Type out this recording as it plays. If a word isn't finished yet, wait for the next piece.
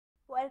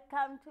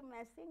Welcome to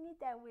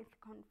Masingita with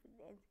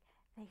Confidence,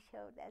 the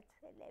show that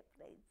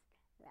celebrates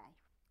life.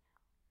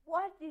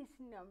 What is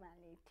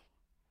normality?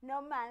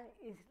 Normal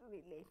is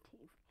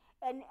relative.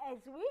 And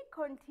as we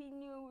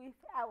continue with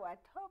our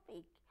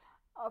topic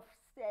of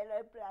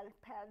cerebral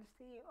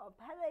palsy or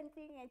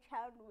parenting a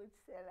child with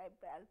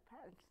cerebral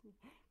palsy,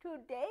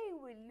 today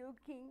we're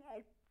looking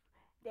at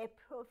the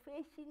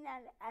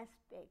professional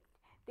aspect,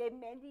 the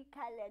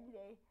medical and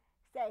the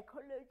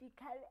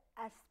psychological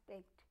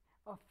aspect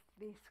of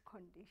this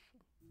condition.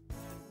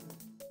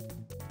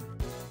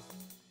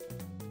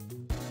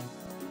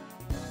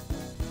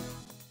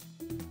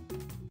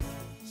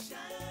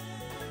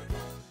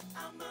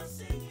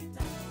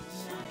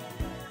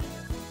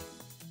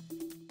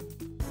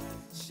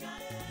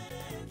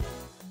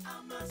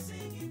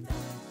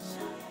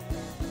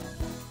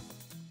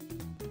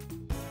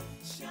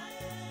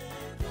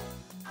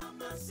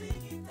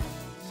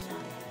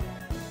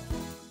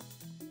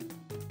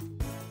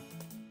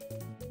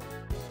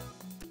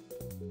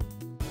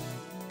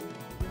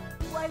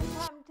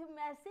 Welcome to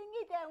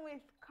Masingita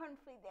with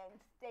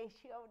Confidence, the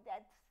show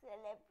that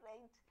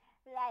celebrates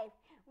life.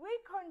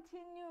 We're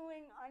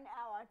continuing on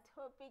our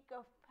topic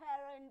of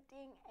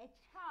parenting a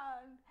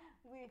child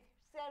with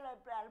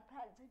cerebral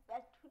palsy,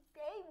 but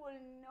today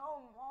we'll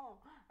know more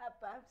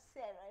about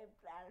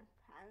cerebral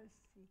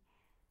palsy.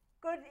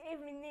 Good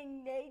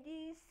evening,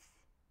 ladies.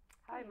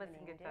 Hi,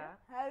 Masingita.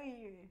 How are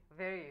you?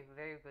 Very,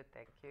 very good,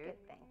 thank you.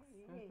 Good, thanks.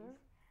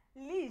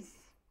 Liz,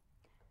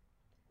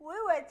 we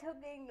were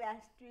talking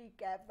last week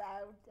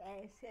about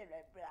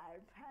cerebral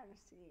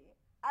palsy.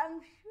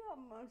 I'm sure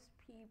most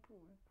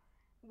people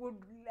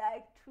would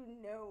like to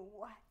know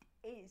what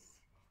is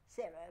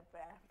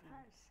cerebral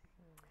palsy.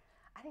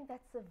 I think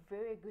that's a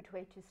very good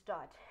way to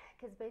start,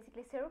 because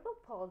basically cerebral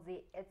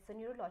palsy, it's a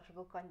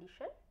neurological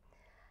condition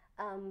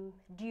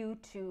due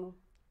to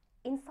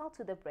insult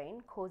to the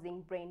brain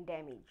causing brain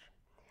damage.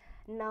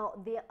 Now,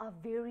 there are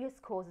various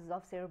causes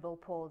of cerebral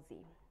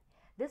palsy.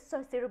 This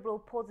cerebral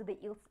palsy,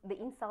 the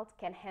insult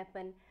can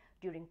happen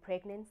during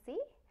pregnancy,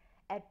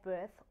 at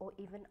birth, or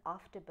even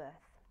after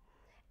birth.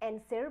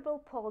 And cerebral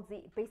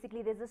palsy,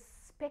 basically there's a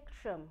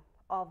spectrum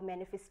of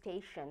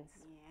manifestations.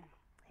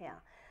 Yeah.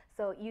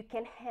 So you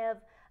can have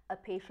a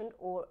patient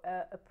or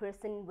a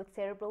person with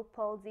cerebral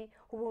palsy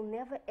who will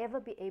never ever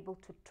be able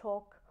to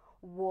talk,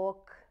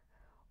 walk,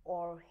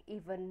 or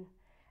even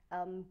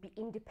be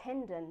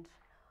independent,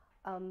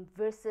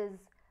 versus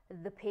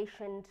the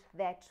patient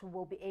that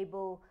will be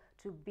able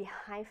to be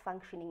high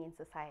functioning in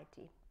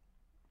society.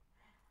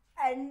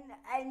 And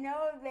I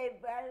know they've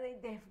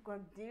got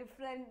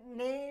different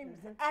names.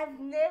 I've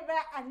never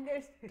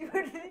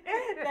understood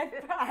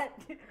that part.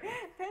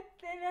 That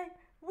they're like,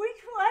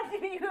 which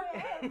one do you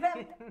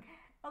have?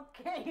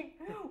 Okay,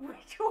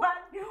 which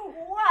one?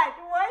 What?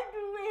 Why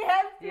do we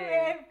have to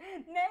have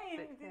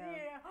names?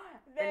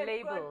 The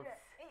labels.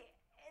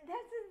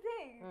 That's the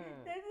thing.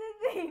 That's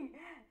the thing.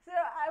 So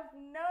I've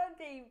known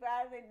the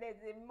environment,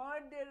 there's a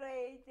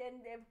moderate,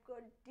 and they've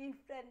got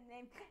different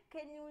names.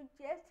 Can you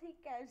just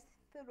take us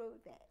through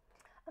that?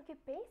 Okay,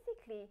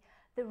 basically,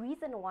 the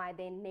reason why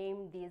they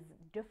name these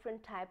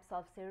different types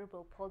of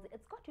cerebral palsy,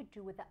 it's got to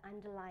do with the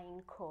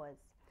underlying cause.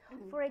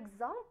 For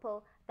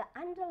example, the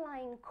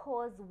underlying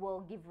cause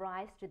will give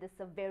rise to the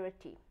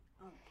severity.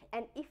 Okay.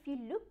 And if you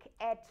look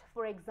at,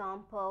 for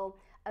example,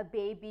 a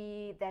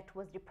baby that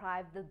was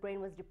deprived, the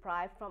brain was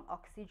deprived from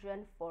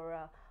oxygen for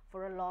a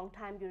long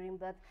time during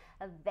birth,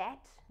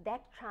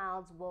 that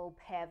child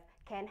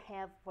can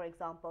have, for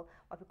example,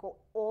 what we call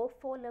all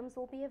four limbs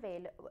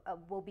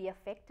will be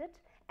affected,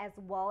 as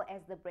well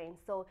as the brain.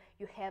 So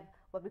you have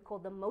what we call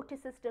the motor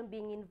system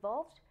being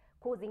involved,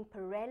 causing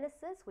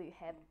paralysis, where you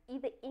have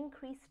either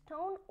increased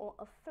tone or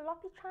a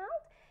floppy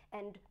child,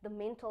 and the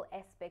mental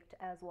aspect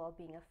as well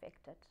being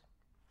affected.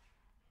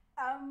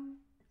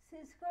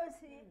 Sis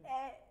Khosi,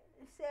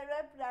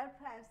 cerebral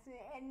palsy,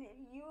 and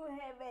you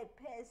have a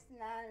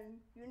personal,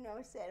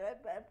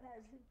 cerebral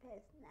palsy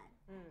personal,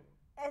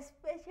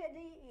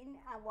 especially in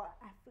our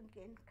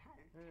African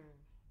culture.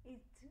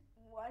 It's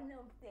one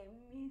of the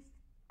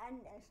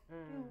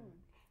misunderstood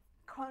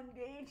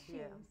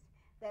conditions.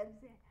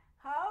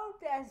 How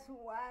does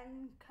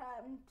one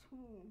come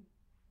to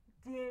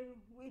deal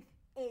with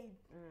it?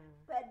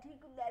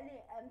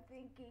 Particularly, I'm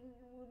thinking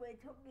we were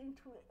talking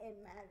to a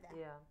mother.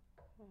 Yeah.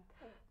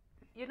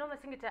 You know,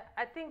 Masingita,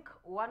 I think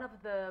one of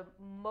the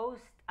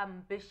most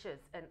ambitious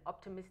and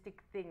optimistic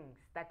things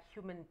that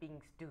human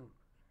beings do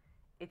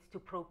is to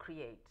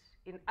procreate.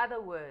 In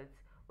other words,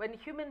 when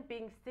human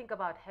beings think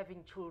about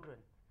having children,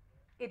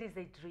 it is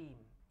a dream.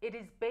 It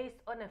is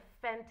based on a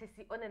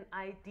fantasy, on an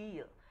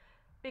ideal.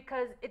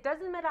 Because it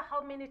doesn't matter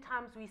how many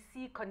times we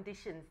see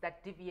conditions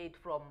that deviate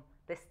from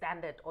the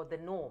standard or the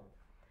norm.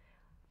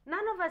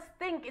 None of us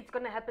think it's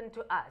going to happen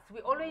to us.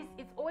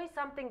 It's always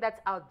something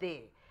that's out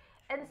there.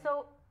 And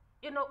so,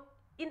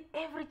 in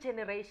every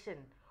generation,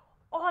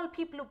 all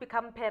people who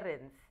become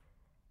parents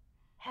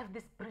have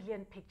this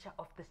brilliant picture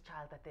of this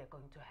child that they're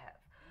going to have.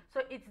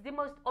 So it's the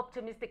most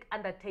optimistic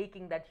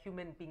undertaking that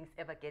human beings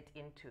ever get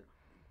into.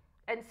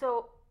 And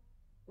so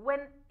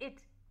when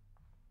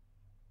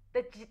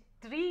the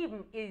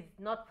dream is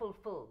not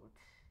fulfilled,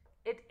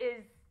 it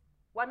is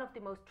one of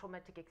the most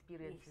traumatic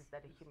experiences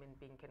that a human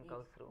being can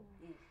go through.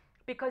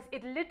 Because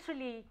it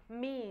literally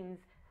means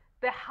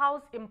the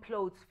house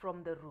implodes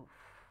from the roof,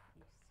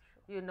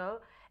 you know,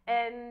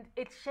 and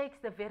it shakes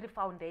the very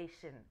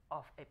foundation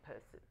of a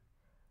person.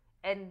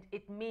 And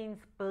it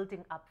means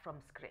building up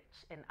from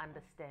scratch and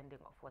understanding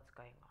of what's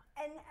going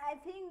on. And I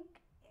think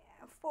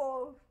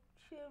for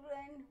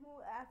children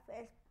who are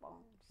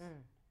firstborns,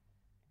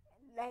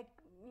 like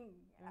me,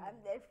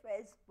 I'm the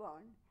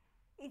firstborn,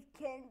 it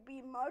can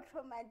be more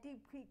traumatic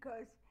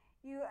because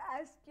you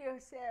ask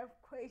yourself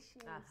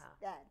questions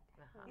that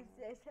is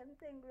there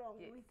something wrong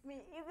with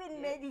me?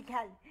 Even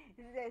medical,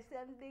 is there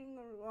something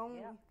wrong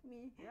with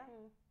me?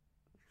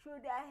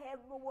 Should I have,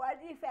 what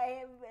if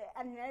I have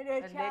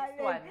another child? The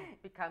next one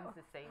becomes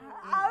the same.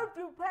 How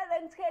do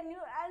parents, can you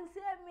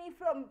answer me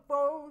from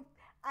both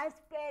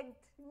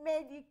aspects,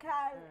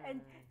 medical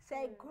and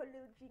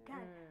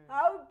psychological?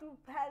 How do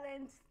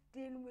parents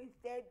deal with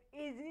that?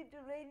 Is it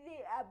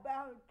really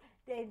about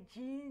the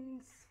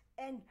genes?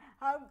 And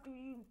how do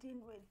you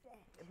deal with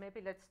that?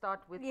 Maybe let's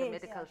start with the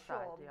medical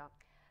side.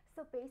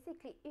 So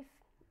basically,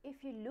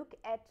 if you look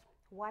at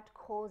what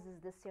causes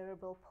the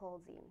cerebral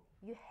palsy,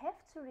 you have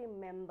to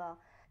remember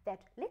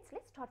that let's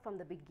start from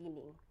the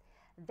beginning.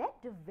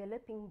 That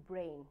developing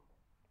brain,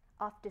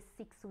 after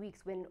 6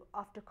 weeks, when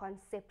after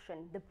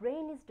conception, the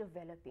brain is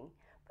developing.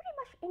 Pretty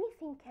much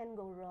anything can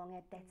go wrong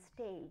at that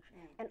stage,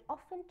 and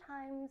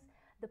oftentimes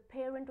the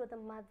parent or the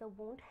mother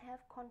won't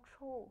have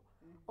control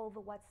over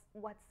what's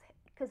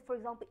because, for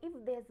example, if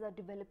there's a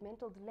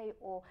developmental delay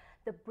or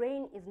the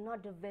brain is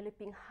not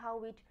developing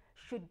how it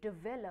should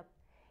develop,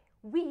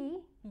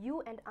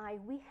 you and I,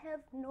 we have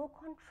no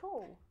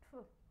control.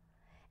 True.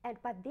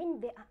 But then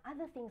there are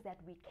other things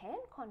that we can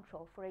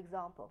control. For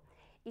example,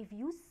 if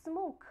you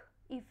smoke,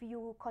 if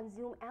you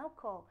consume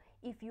alcohol,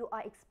 if you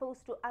are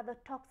exposed to other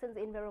toxins,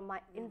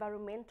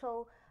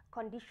 environmental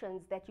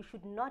conditions that you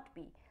should not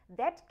be,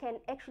 that can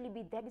actually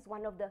be, that is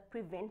one of the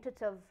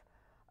preventative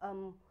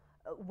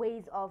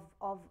ways or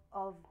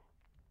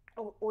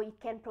it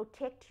can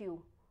protect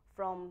you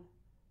from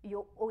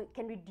or it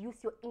can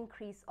reduce your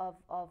increase of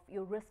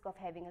your risk of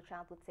having a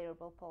child with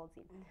cerebral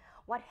palsy.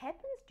 What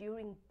happens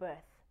during birth,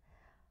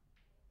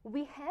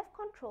 we have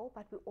control,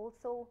 but we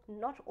also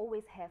not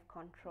always have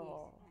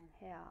control.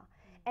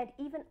 And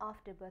even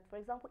after birth, for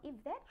example, if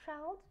that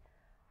child,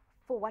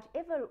 for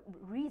whatever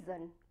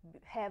reason,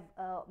 have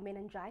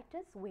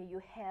meningitis, where you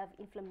have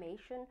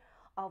inflammation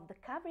of the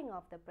covering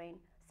of the brain,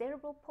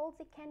 cerebral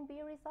palsy can be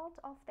a result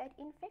of that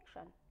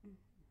infection.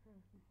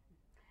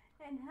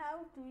 And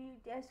how do you,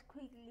 just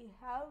quickly,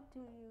 how do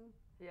you?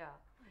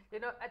 You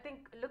know, I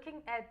think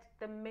looking at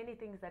the many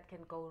things that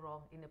can go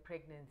wrong in a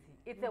pregnancy,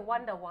 it's a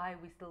wonder why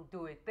we still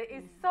do it. There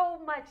is so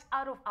much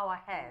out of our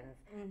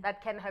hands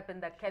that can happen,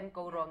 that can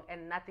go wrong,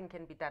 and nothing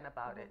can be done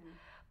about it.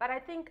 But I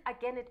think,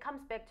 again, it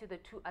comes back to the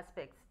two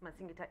aspects,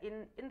 Masingita,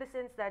 in the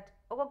sense that,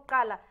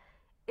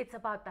 it's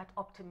about that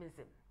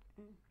optimism.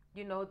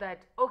 You know,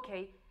 that,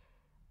 okay,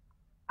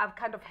 I've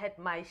kind of had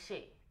my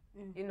share.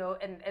 You know,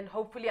 and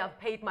hopefully I've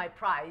paid my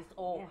price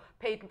or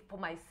paid for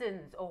my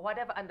sins or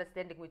whatever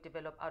understanding we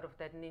develop out of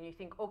that. And then you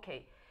think,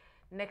 okay,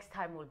 next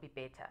time will be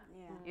better.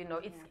 You know,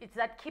 it's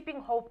that keeping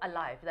hope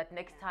alive, that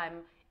next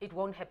time it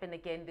won't happen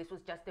again. This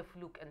was just a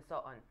fluke and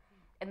so on.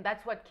 And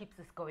that's what keeps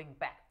us going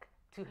back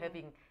to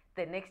having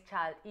the next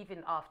child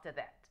even after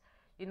that.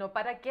 You know,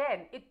 but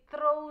again, it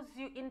throws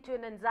you into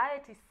an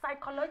anxiety.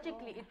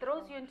 Psychologically, it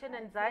throws you into an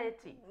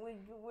anxiety. We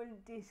will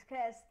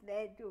discuss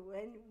that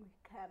when we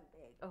come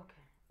back.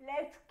 Okay.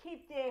 Let's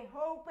keep the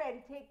hope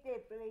and take the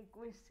break.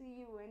 We'll see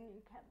you when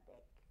you come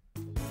back.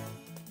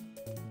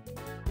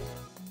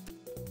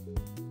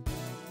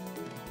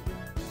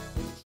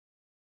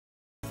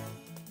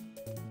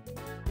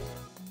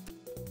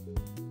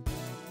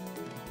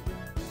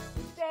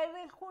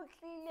 Very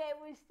quickly,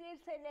 we're still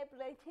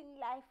celebrating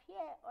life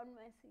here on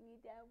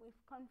Masingita with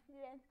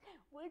confidence.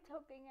 We're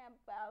talking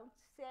about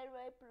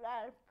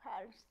cerebral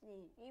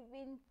palsy,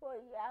 even for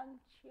young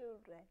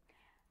children.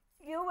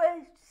 You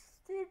were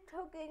still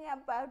talking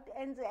about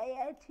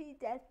anxiety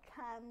that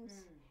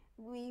comes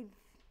with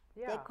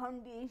the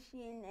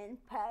condition and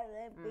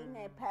being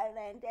a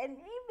parent, and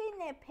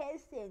even a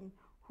person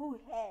who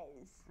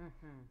has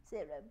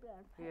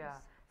cerebral palsy.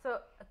 So,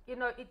 you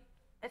know,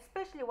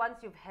 especially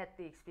once you've had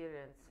the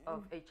experience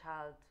of a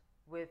child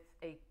with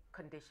a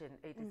condition,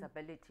 a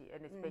disability,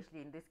 and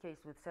especially in this case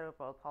with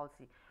cerebral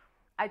palsy,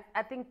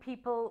 I think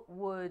people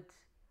would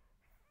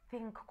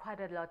think quite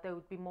a lot. They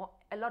would be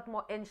a lot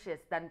more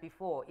anxious than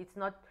before. It's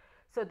not,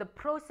 so the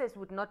process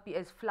would not be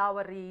as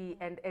flowery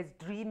and as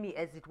dreamy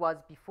as it was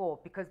before,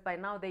 because by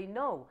now they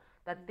know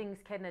that things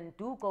can and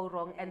do go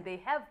wrong, and they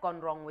have gone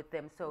wrong with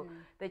them. So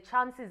the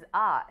chances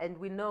are, and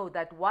we know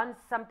that once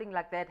something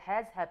like that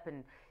has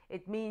happened,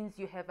 it means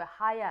you have a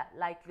higher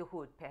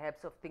likelihood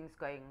perhaps of things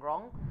going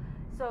wrong.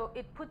 So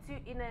it puts you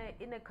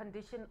in a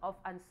condition of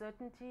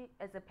uncertainty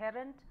as a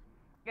parent,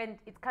 And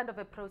it's kind of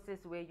a process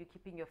where you're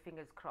keeping your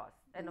fingers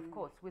crossed. And of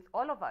course, with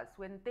all of us,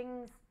 when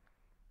things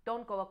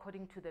don't go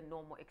according to the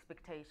normal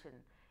expectation,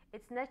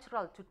 it's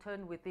natural to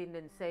turn within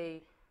and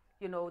say,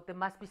 you know, there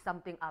must be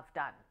something I've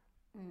done,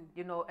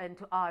 you know, and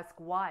to ask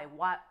why,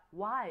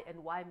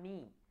 and why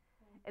me?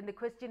 And the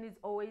question is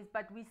always,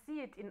 but we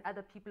see it in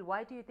other people.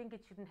 Why do you think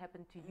it shouldn't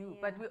happen to you?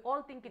 But we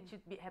all think it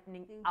should be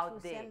happening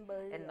out there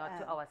and not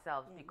to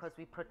ourselves, because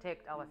we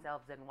protect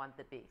ourselves and want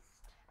the best.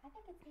 I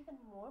think it's even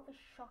more of a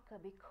shocker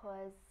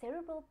because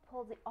cerebral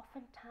palsy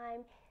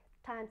oftentimes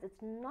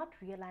it's not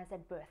realized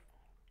at birth.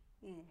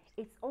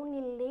 It's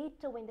only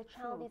later when the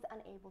child is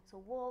unable to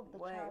walk, the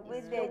child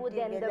is slower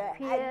than the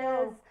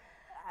peers.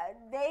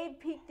 They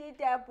picked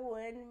it up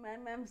when my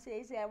mom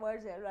says I was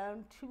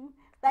around 2,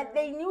 but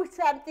they knew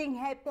something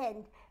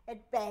happened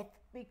at birth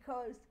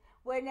because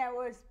when I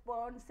was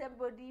born,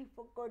 somebody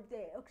forgot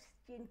the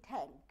oxygen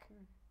tank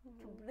to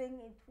bring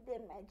it to the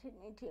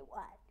maternity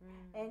ward,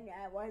 and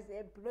I was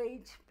a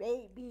breech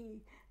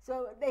baby.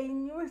 So they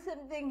knew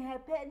something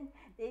happened.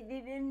 They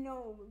didn't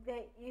know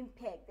the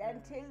impact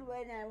until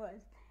when I was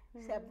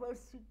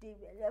supposed to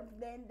develop.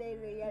 Then they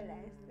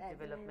realized that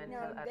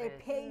the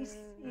pace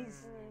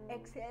is,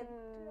 except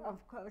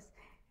of course,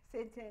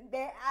 certain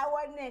the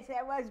awareness.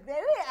 I was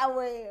very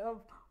aware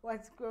of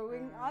what's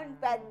going on,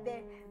 but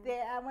the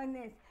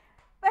awareness.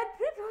 But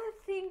people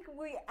think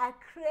we are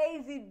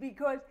crazy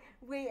because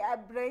we are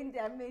brain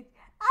damaged.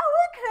 Are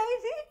we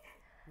crazy?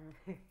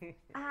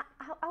 I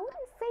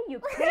wouldn't say you're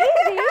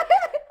crazy.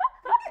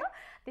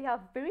 There are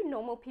very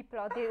normal people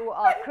out there who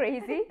are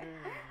crazy.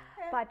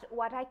 But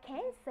what I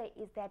can say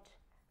is that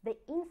the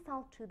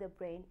insult to the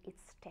brain is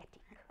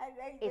static. I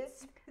like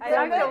It's I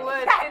like the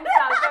word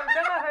insult. I've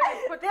never heard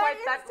it put quite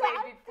that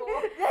way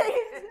before.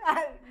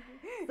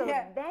 So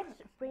that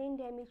brain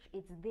damage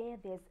is there.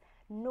 There's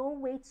no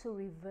way to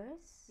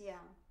reverse.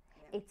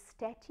 It's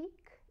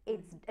static.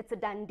 It's a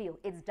done deal.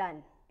 It's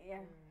done.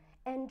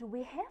 And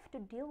we have to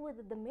deal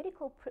with the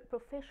medical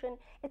profession.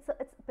 It's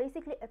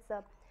basically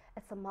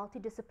a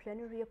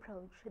multidisciplinary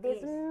approach.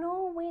 There's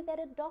no way that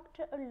a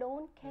doctor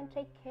alone can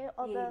take care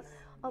of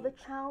a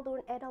child or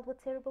an adult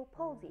with cerebral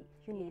palsy.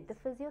 You need the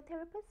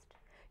physiotherapist,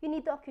 you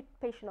need the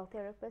occupational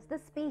therapist, the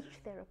speech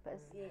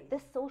therapist, the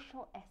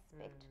social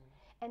aspect.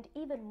 And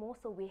even more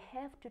so, we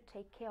have to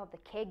take care of the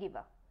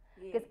caregiver.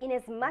 Because in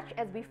as much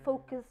as we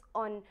focus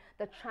on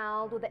the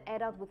child or the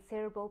adult with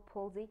cerebral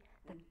palsy,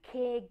 the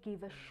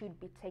caregiver should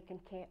be taken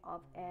care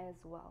of as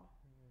well.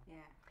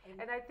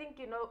 And I think,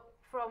 you know,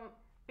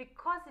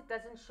 because it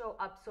doesn't show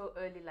up so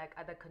early like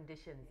other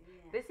conditions,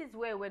 this is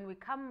where, when we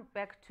come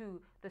back to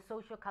the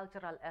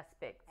socio-cultural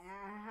aspects,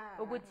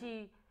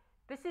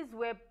 this is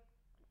where,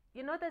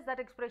 you know, there's that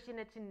expression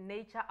that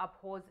nature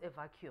abhors a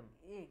vacuum.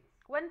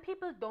 When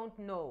people don't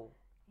know,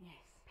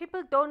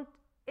 people don't,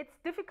 it's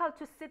difficult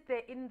to sit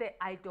there in the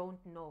I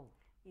don't know,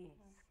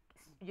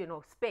 you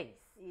know, space.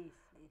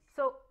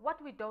 So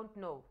what we don't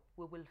know,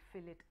 we will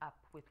fill it up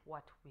with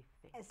what we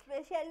think.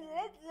 Especially,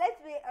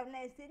 let's be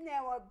honest, in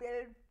our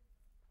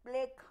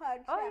black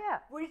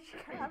culture,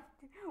 witchcraft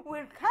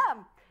will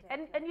come.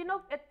 And you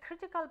know, a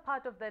critical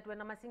part of that, when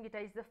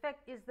Masingita, is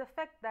the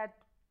fact that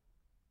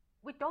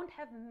we don't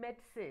have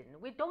medicine.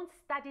 We don't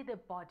study the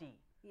body.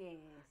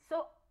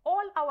 So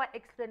all our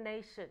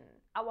explanation,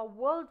 our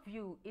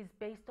worldview is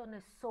based on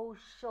a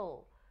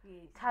social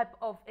type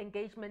of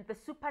engagement, the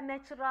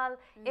supernatural,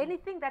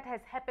 anything that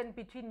has happened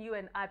between you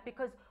and I,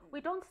 because we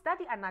don't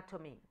study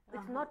anatomy.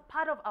 It's not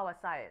part of our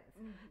science.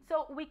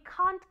 So we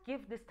can't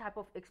give this type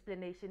of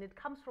explanation. It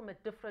comes from a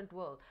different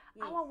world.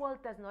 Our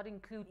world does not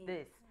include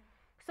this.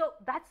 So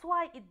that's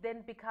why it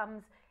then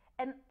becomes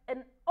an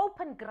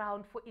open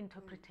ground for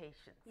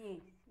interpretation.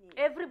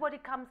 Everybody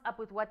comes up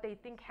with what they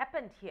think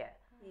happened here.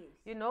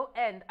 You know,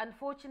 and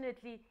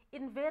unfortunately,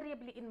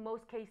 invariably in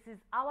most cases,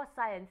 our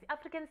science,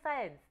 African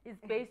science, is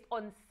based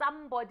on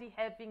somebody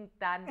having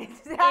done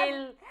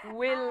ill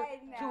will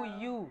to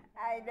you.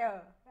 I know.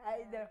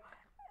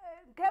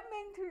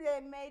 Coming to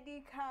the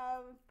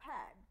medical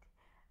part,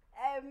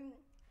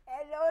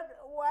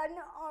 one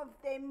of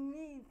the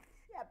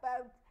myths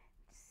about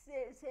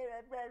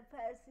cerebral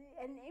palsy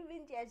and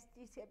even just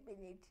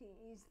disability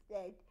is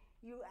that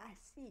you are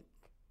sick,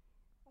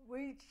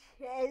 which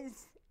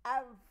has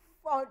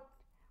fought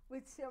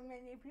with so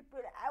many people.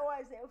 I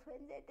was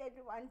offended at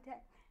one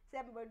time.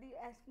 Somebody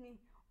asked me,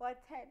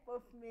 what type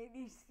of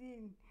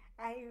medicine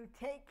are you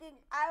taking?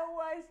 I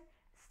was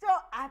so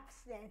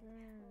upset.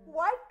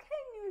 What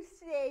can you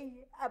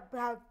say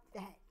about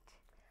that?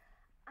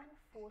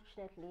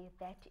 Unfortunately,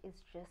 that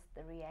is just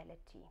the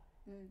reality.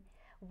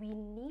 We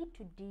need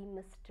to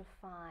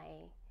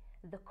demystify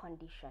the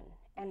condition.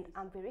 And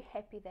I'm very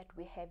happy that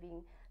we're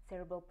having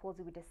cerebral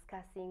palsy, we're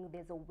discussing,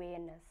 there's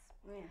awareness.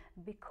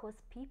 Because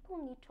people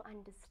need to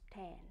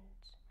understand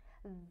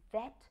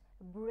that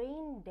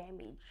brain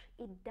damage,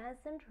 it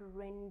doesn't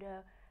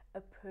render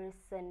a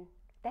person,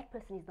 that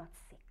person is not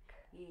sick.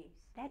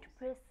 That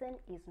person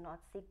is not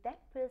sick. That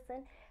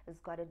person has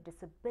got a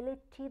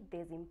disability,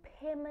 there's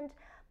impairment,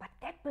 but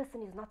that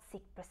person is not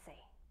sick per se.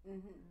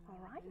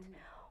 All right?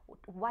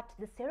 what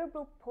the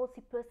cerebral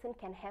palsy person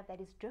can have that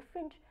is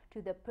different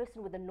to the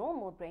person with a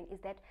normal brain is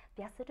that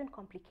there are certain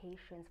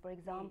complications. For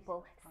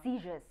example,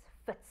 seizures,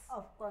 fits.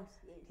 Of course,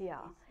 yes. Yeah,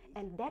 yes,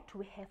 and that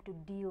we have to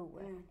deal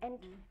with, and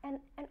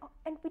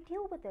we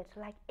deal with it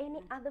like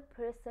any other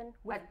person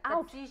without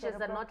but seizures are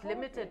cerebral not palsy.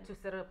 limited to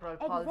cerebral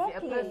palsy.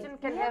 Exactly. A person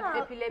can Yeah. have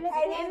epilepsy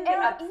And- in the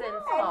and- absence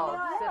of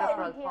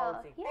cerebral Yeah.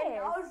 palsy. Yes. And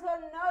also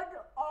not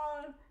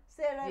all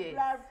cerebral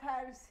Yes.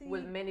 palsy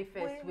Will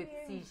manifest with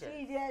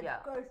seizures. Yeah.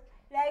 Because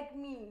like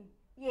me,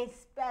 yes,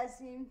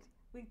 spasms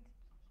which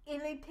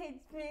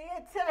irritates me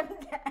at some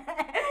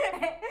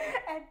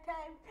at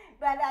times,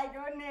 but I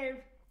don't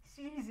have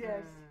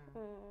seizures.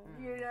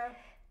 You know.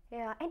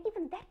 Yeah, and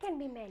even that can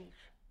be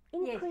managed.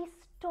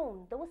 Increased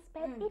tone, those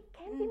it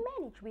can be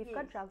managed. We've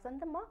got Yes. drugs on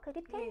the market.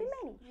 It can be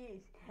managed.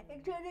 Yes.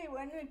 Actually,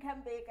 when we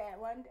come back, I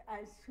want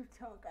us to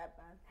talk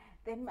about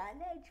the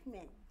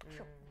management.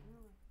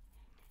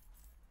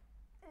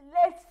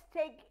 Let's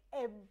take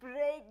a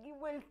break. You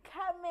will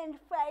come and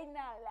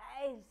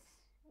finalize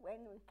when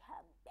we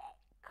come back.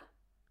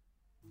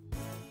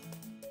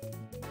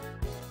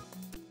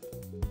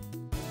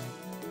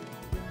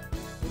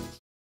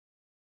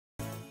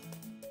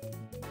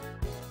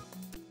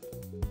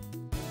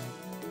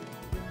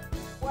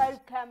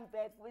 Welcome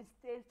back. We're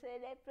still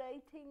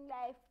celebrating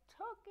life,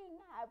 talking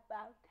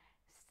about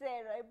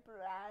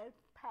cerebral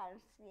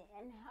palsy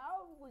and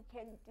how we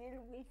can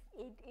deal with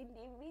it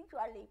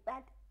individually,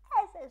 but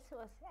as a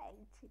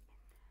society.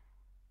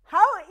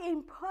 How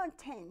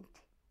important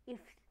is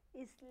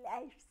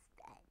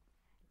lifestyle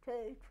to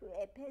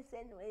a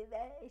person,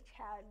 whether a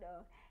child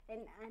or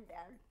an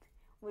adult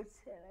with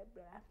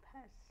cerebral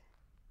palsy?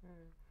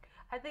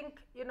 I think,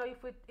 you know,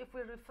 if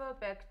we refer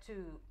back to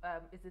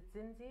is it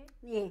Zinzi?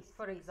 Yes.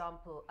 For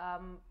example,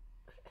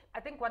 I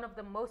think one of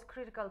the most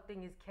critical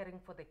thing is caring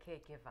for the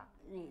caregiver,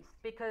 Yes.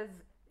 because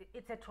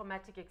it's a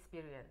traumatic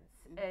experience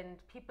and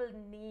people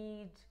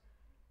need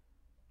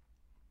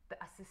the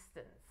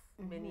assistance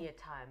many a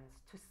times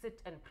to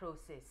sit and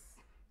process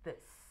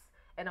this.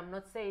 And I'm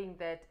not saying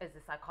that as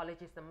a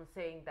psychologist, I'm not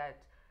saying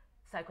that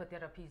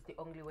psychotherapy is the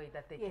only way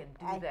that they can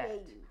do I that,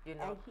 hear you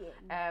know. I hear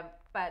you.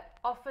 But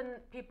often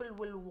people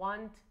will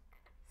want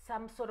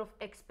some sort of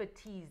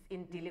expertise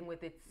in dealing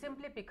with it,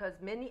 simply because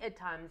many a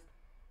times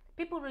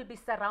people will be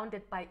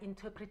surrounded by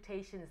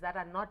interpretations that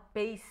are not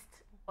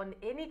based on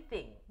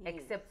anything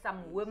except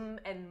some whim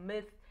and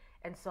myth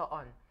and so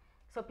on.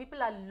 So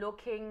people are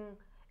looking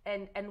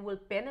and will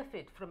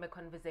benefit from a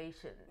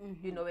conversation,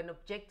 you know, an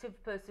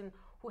objective person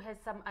who has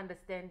some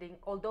understanding,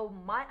 although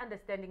my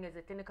understanding as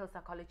a clinical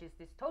psychologist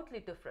is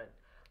totally different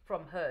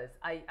from hers.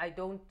 I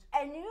don't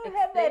And you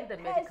explain have a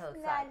the medical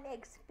personal side.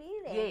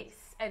 experience.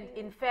 Yes, and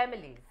in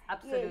families,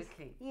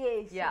 absolutely.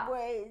 Yes, Yeah.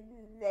 where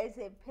there's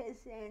a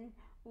person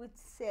with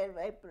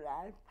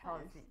cerebral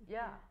palsy. Palsy.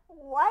 Yeah.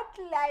 What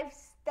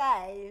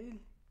lifestyle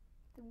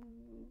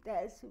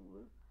does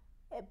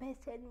a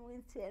person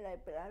with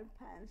cerebral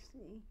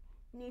palsy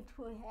need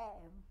to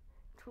have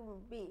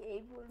to be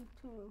able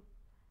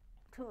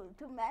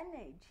to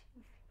manage?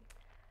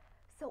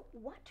 So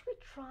what we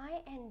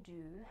try and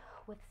do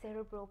with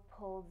cerebral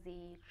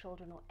palsy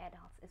children or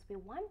adults is we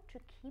want to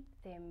keep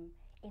them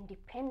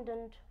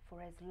independent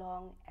for as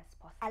long as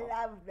possible. I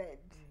love that.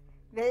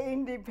 The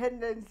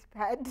independence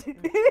part.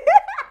 Yeah.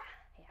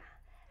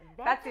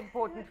 That's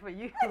important for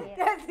you. Yes.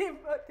 That's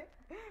important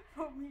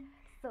for me.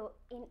 So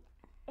in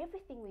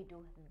everything we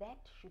do, that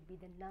should be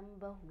the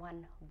number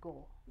one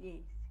goal.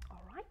 Yes.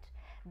 All right.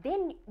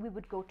 Then we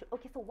would go to,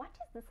 okay, so what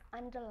is the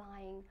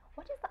underlying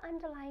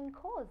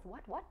cause?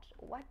 What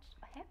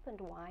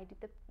happened? Why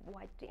did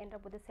they end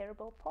up with the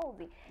cerebral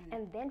palsy?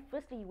 And then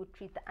firstly you would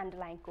treat the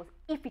underlying cause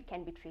if it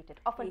can be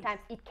treated. Oftentimes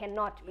it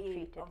cannot be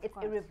treated. Of It's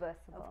course.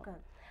 irreversible. Of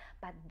course.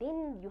 But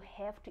then you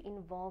have to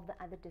involve the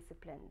other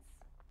disciplines.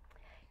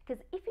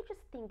 Because if you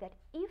just think that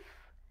if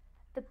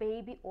the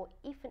baby or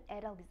if an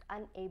adult is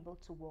unable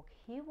to walk,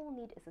 he will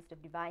need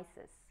assistive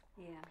devices.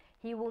 Yeah.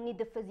 He will need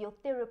the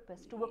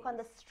physiotherapist to work on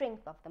the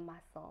strength of the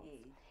muscles. Yes.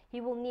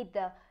 He will need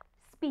the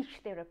speech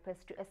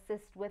therapist to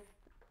assist with,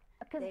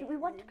 because we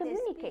want to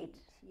communicate.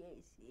 Speech.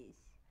 Yes, yes.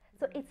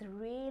 So it's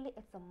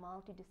a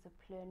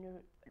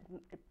multidisciplinary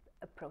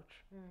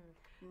approach.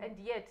 And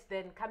yet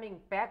then coming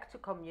back to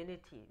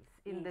communities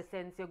in the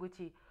sense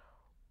yoguchi,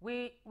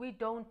 we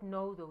don't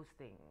know those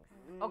things.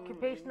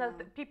 Occupational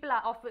people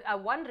are often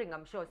wondering,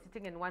 I'm sure,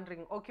 sitting and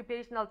wondering,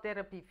 occupational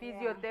therapy,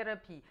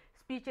 physiotherapy,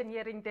 speech and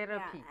hearing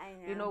therapy,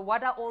 I you know, know.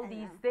 what are all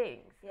these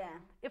things? Yeah.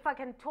 If I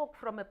can talk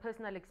from a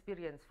personal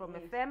experience, from a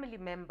family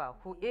member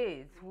who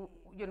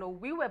you know,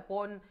 we were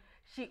born,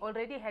 she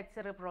already had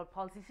cerebral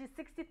palsy. She's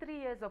 63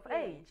 years of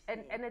age.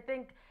 And I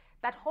think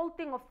that whole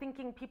thing of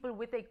thinking people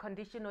with a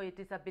condition or a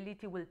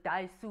disability will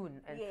die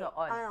soon and so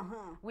on.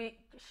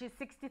 She's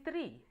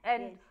 63.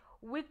 And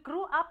we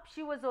grew up,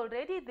 she was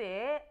already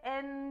there,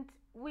 and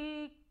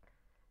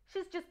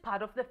she's just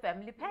part of the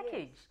family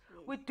package.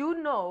 We do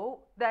know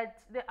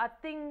that there are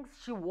things,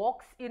 she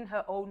walks in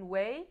her own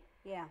way,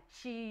 Yeah.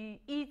 She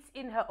eats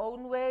in her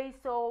own way,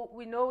 so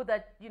we know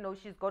that, you know,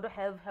 she's got to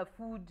have her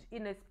food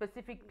in a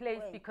specific place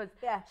Way. because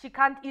Yeah. she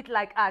can't eat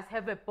like us,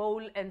 have a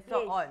bowl and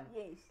so Yes, on.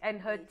 yes, And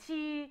her yes,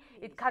 tea,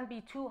 it yes. can't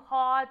be too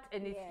hot,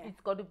 and Yeah.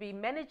 it's got to be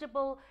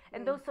manageable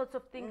and those sorts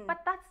of things.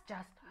 But that's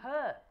just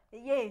her.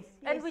 Yes.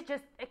 And yes. we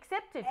just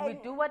accept it. We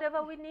And- do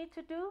whatever we need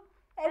to do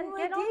and we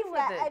get on differ.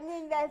 with it. I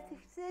mean, there's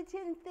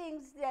certain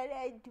things that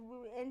I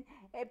do, and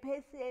a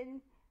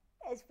person,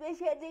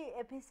 especially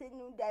a person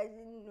who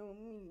doesn't know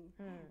me,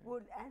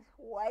 would ask,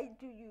 why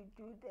do you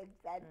do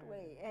that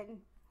way?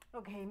 And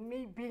okay,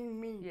 me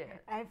being me, Yeah,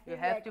 I you feel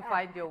have like to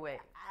find your way.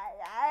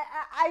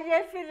 I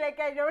just feel like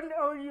I don't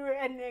owe you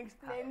an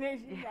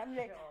explanation. I'm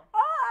like,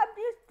 oh, I'm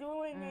just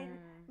doing it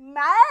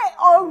my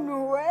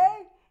own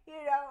way, you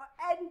know.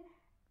 And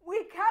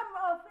we come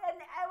off, and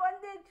I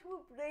wanted to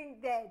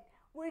bring that.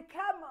 We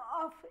come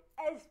off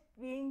as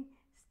being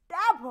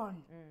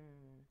stubborn.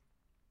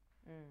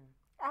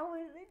 Are we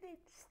really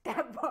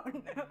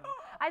stubborn?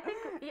 I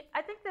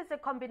think there's a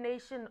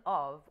combination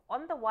of,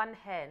 on the one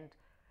hand,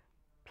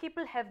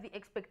 people have the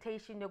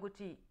expectation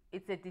yokuthi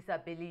it's a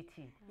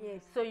disability.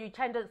 Yes. So you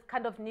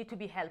kind of need to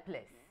be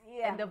helpless.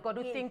 Yeah, And they've got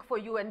to yes. think for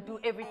you and do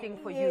everything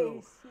for Yes,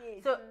 you.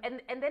 yes. So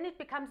and then it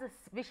becomes a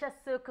vicious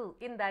circle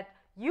in that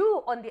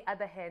you, on the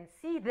other hand,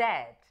 see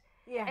that.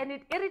 Yeah. And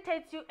it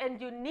irritates you,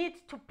 and you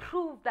need to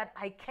prove that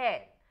I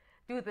can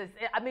do this.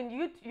 I mean,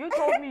 you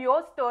told me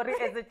your story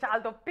as a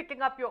child of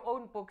picking up your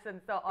own books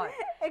and so on.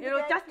 You know,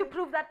 just to Exactly.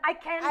 prove that I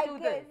can do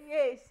this.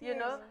 Yes. You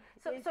know,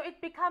 so yes. so it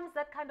becomes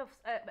that kind of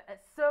a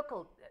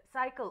cycle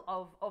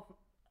of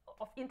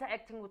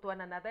interacting with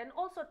one another and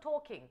also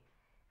talking.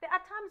 There are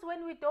times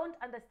when we don't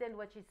understand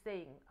what she's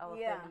saying, our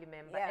family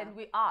member, and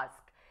we ask,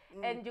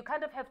 and you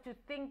kind of have to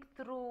think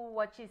through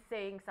what she's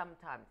saying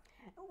sometimes.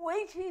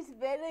 Which is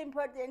very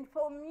important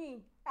for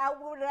me. I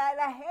would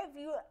rather have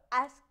you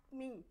ask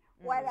me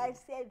what I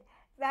said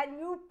than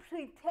you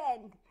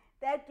pretend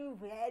that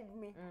you've heard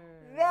me.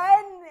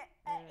 Then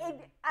it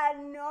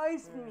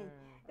annoys me.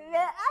 The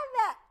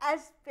other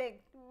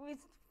aspect, which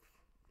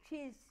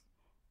is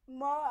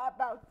more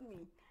about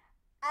me,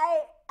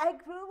 I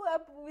grew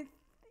up with,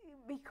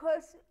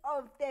 because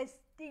of the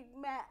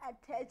stigma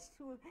attached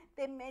to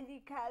the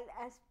medical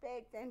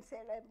aspect and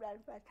cerebral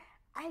palsy,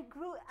 I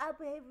grew up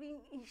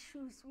having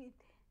issues with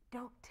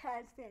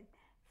doctors and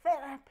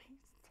therapists.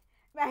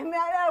 My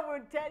mother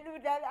would tell you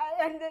that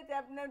I ended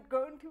up not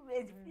going to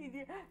a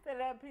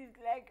physiotherapist.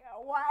 Like,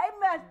 why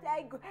must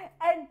I go?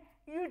 And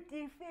you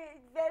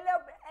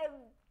develop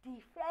a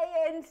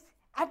defiance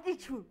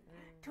attitude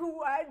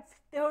towards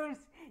those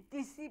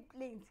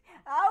disciplines.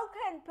 How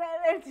can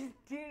parents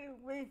deal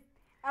with,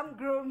 I'm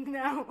grown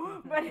now,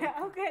 but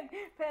how can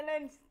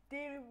parents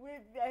deal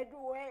with that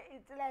where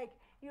it's like,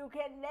 you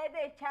can let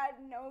a child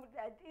know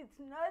that it's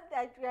not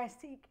that you are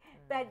sick,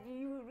 but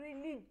you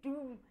really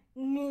do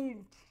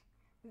need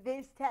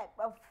this type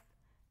of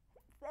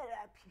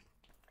therapy?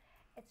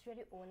 It's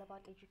really all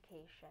about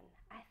education.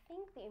 I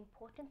think the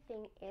important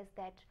thing is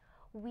that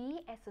we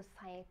as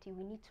society,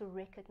 we need to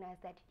recognize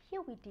that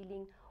here we're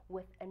dealing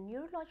with a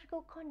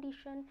neurological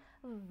condition,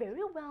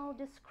 very well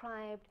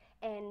described,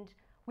 and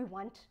we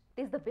want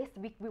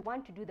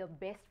to do the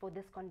best for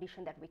this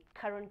condition that we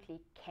currently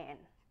can.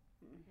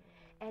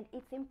 And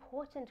it's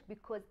important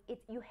because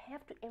you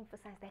have to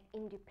emphasize that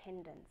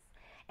independence.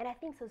 And I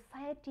think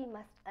society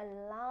must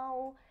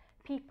allow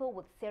people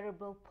with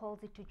cerebral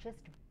palsy to just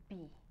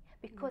be,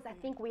 because I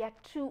think we are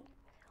too,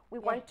 we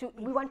want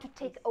to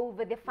take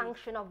over the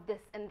function of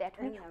this and that.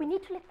 We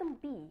need to let them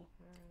be.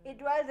 It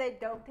was a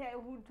doctor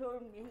who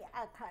told me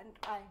I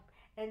can't drive,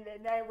 and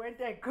then I went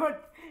and got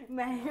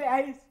my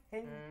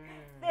license.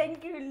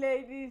 Thank you,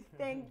 ladies.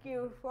 Thank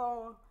you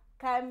for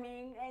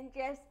coming and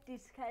just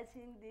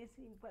discussing this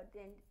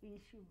important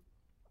issue.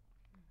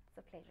 It's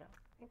a pleasure.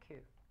 Thank you.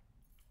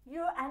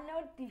 You are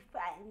not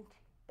defined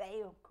by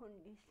your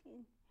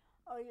condition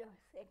or your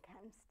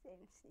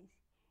circumstances.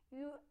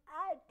 You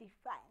are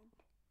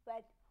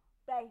defined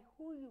by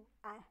who you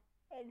are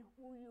and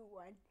who you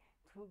want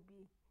to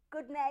be.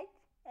 Good night,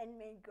 and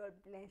may God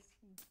bless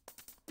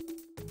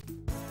you.